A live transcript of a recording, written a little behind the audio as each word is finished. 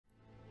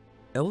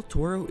El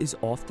Toro is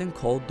often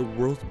called the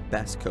world's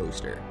best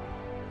coaster.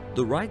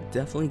 The ride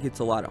definitely gets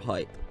a lot of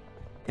hype,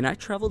 and I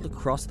traveled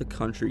across the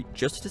country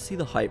just to see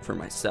the hype for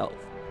myself.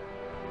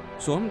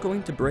 So I'm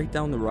going to break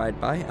down the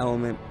ride by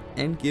element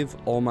and give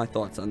all my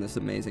thoughts on this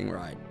amazing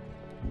ride.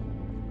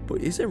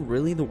 But is it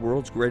really the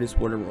world's greatest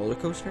wooden roller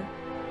coaster?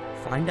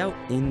 Find out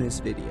in this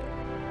video.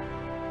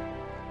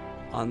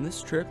 On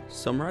this trip,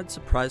 some rides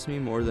surprised me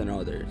more than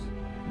others.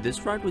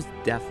 This ride was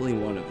definitely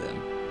one of them.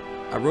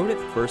 I rode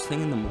it first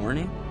thing in the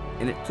morning,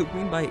 and it took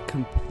me by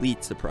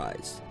complete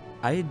surprise.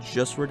 I had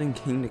just ridden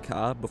King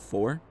Ka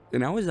before,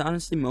 and I was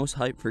honestly most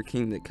hyped for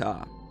King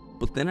Ka.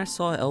 But then I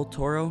saw El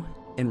Toro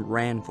and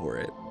ran for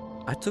it.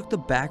 I took the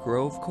back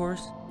row, of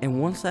course,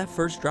 and once that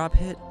first drop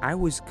hit, I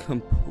was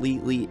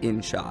completely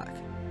in shock.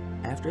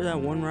 After that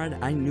one ride,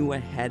 I knew I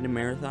had to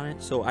marathon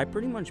it, so I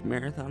pretty much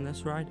marathoned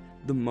this ride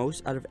the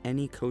most out of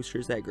any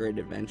coasters at Great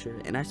Adventure,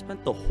 and I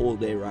spent the whole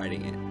day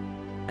riding it.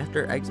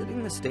 After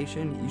exiting the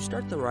station, you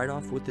start the ride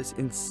off with this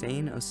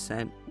insane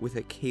ascent with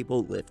a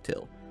cable lift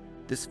hill.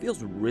 This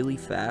feels really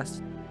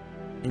fast,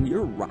 and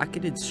you're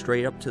rocketed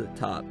straight up to the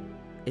top.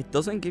 It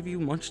doesn't give you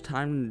much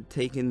time to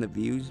take in the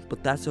views,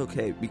 but that's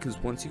okay, because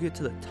once you get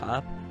to the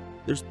top,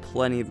 there's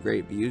plenty of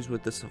great views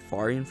with the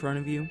safari in front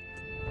of you,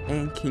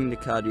 and King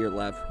Ka to your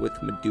left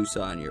with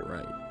Medusa on your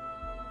right.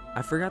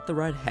 I forgot the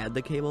ride had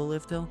the cable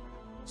lift hill,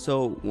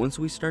 so once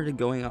we started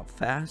going up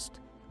fast,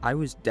 I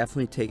was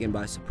definitely taken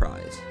by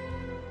surprise.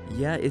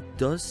 Yeah, it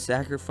does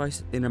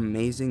sacrifice an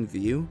amazing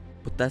view,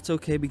 but that's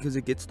okay because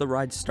it gets the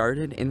ride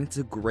started and it's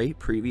a great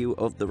preview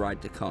of the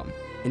ride to come.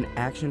 An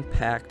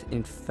action-packed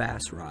and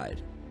fast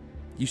ride.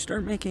 You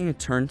start making a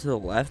turn to the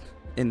left,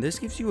 and this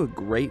gives you a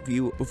great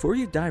view before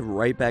you dive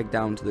right back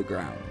down to the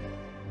ground.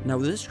 Now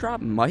this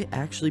drop might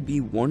actually be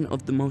one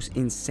of the most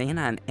insane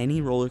on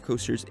any roller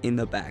coasters in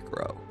the back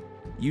row.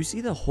 You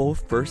see the whole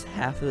first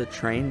half of the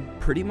train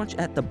pretty much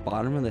at the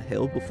bottom of the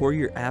hill before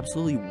you're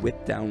absolutely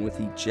whipped down with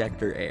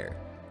ejector air.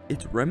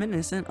 It's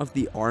reminiscent of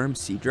the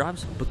RMC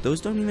drops, but those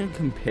don't even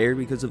compare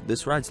because of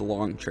this ride's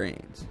long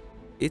trains.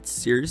 It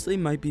seriously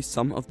might be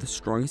some of the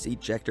strongest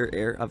ejector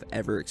air I've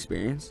ever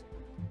experienced.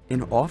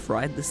 And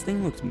off-ride, this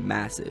thing looks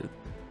massive.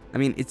 I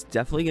mean, it's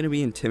definitely going to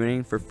be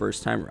intimidating for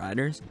first-time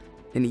riders,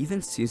 and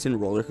even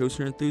seasoned roller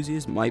coaster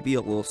enthusiasts might be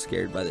a little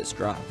scared by this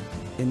drop.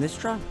 And this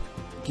drop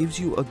gives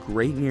you a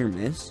great near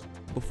miss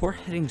before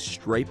heading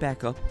straight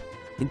back up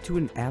into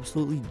an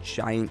absolutely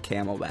giant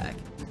camelback.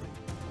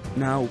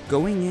 Now,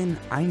 going in,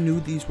 I knew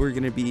these were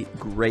going to be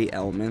great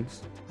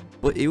elements,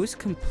 but it was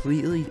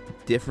completely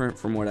different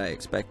from what I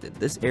expected.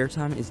 This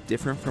airtime is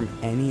different from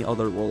any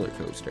other roller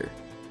coaster.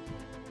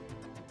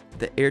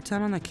 The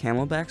airtime on the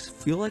camelbacks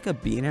feel like a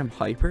B&M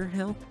Hyper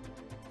hill,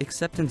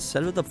 except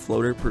instead of the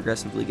floater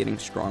progressively getting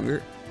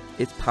stronger,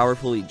 it's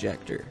powerful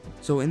ejector.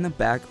 So in the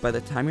back, by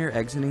the time you're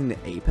exiting the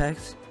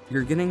apex,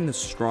 you're getting the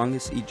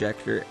strongest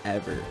ejector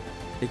ever.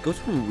 It goes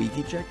from weak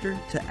ejector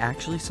to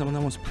actually some of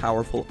the most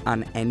powerful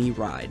on any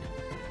ride,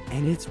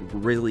 and it's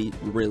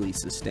really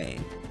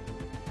sustained.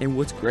 And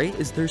what's great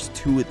is there's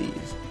two of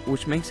these,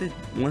 which makes it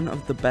one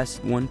of the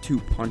best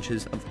 1-2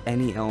 punches of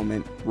any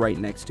element right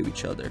next to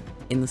each other.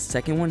 And the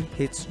second one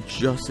hits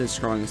just as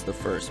strong as the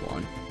first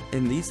one.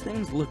 And these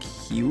things look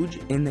huge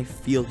and they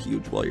feel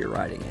huge while you're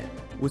riding it.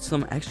 With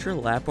some extra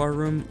lap bar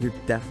room, you're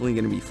definitely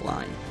going to be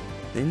flying.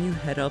 Then you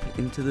head up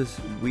into this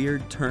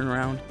weird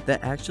turnaround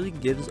that actually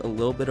gives a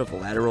little bit of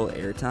lateral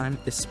airtime,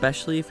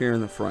 especially if you're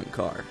in the front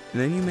car.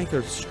 And then you make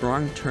a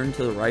strong turn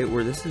to the right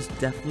where this is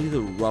definitely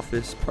the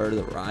roughest part of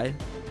the ride,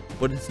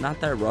 but it's not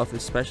that rough,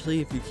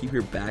 especially if you keep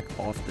your back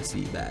off the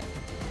seat back.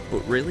 But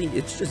really,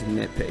 it's just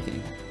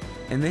nitpicking.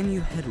 And then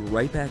you head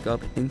right back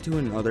up into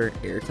another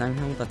airtime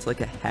hill that's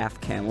like a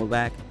half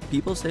camelback.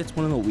 People say it's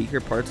one of the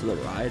weaker parts of the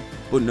ride,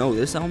 but no,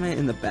 this element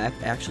in the back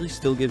actually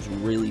still gives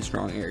really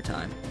strong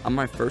airtime. On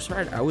my first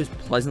ride, I was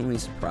pleasantly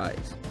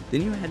surprised.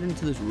 Then you head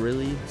into this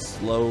really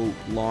slow,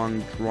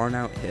 long, drawn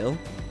out hill,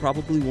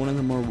 probably one of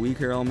the more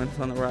weaker elements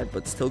on the ride,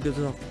 but still gives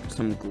off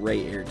some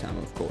great airtime,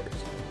 of course.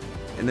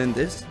 And then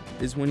this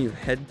is when you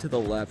head to the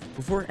left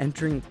before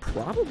entering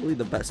probably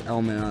the best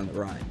element on the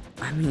ride.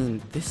 I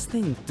mean, this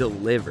thing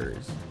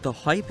delivers. The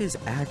hype is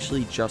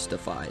actually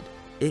justified.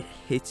 It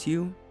hits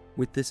you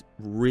with this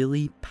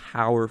really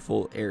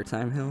powerful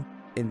airtime hill,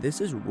 and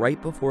this is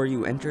right before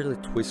you enter the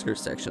twister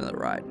section of the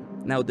ride.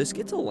 Now, this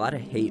gets a lot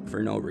of hate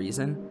for no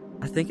reason.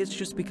 I think it's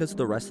just because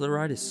the rest of the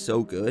ride is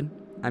so good.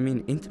 I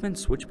mean, intimate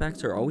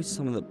switchbacks are always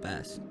some of the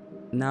best.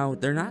 Now,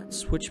 they're not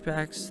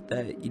switchbacks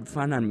that you'd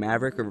find on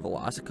Maverick or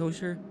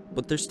Velocicoaster,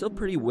 but they're still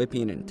pretty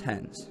whippy and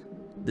intense.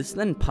 This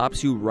then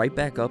pops you right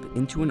back up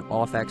into an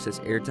off-axis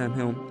airtime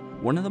hill,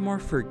 one of the more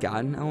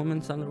forgotten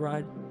elements on the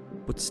ride,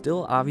 but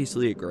still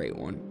obviously a great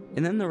one.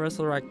 And then the rest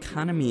of the ride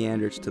kinda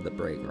meanders to the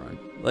brake run.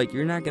 Like,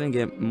 you're not gonna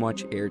get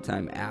much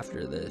airtime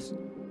after this.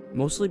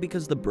 Mostly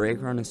because the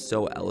brake run is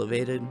so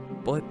elevated,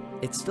 but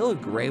it's still a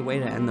great way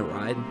to end the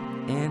ride,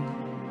 and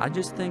I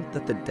just think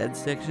that the dead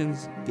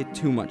sections get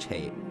too much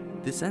hate.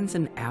 This ends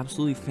an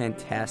absolutely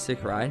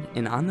fantastic ride,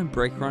 and on the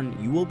brake run,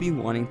 you will be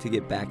wanting to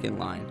get back in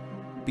line.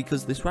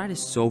 because this ride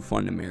is so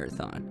fun to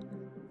marathon.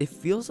 It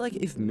feels like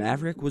if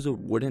Maverick was a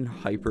wooden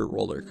hyper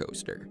roller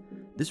coaster.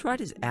 This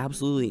ride is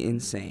absolutely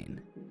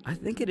insane. I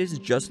think it is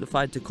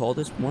justified to call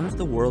this one of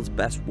the world's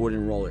best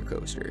wooden roller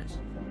coasters.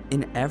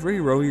 In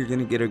every row you're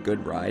gonna get a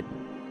good ride,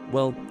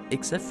 well,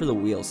 except for the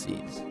wheel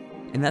seats.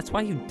 And that's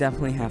why you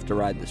definitely have to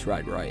ride this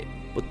ride right.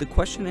 But the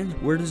question is,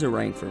 where does it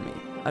rank for me?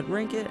 I'd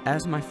rank it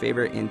as my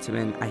favorite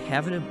Intamin. I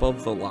have it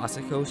above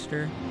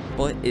Velocicoaster,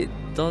 but it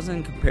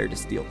doesn't compare to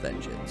Steel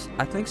Vengeance.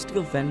 I think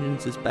Steel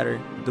Vengeance is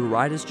better, the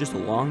ride is just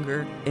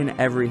longer, and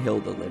every hill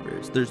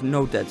delivers. There's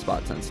no dead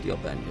spots on Steel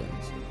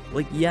Vengeance.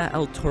 Like, yeah,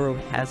 El Toro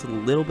has a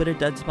little bit of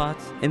dead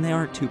spots, and they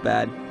aren't too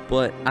bad,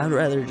 but I'd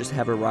rather just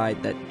have a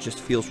ride that just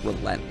feels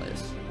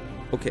relentless.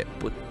 Okay,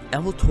 but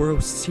El Toro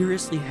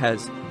seriously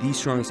has the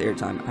strongest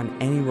airtime on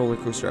any roller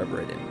coaster I've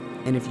ridden.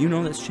 And if you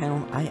know this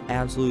channel, I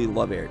absolutely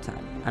love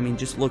airtime. I mean,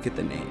 just look at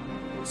the name.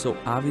 So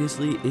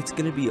obviously, it's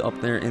going to be up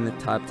there in the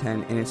top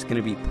 10, and it's going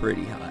to be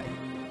pretty high.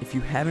 If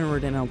you haven't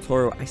ridden El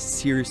Toro, I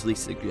seriously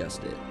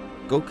suggest it.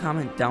 Go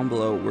comment down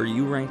below where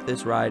you rank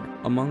this ride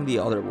among the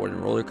other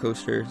wooden roller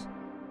coasters.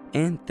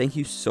 And thank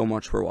you so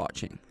much for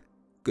watching.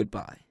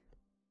 Goodbye.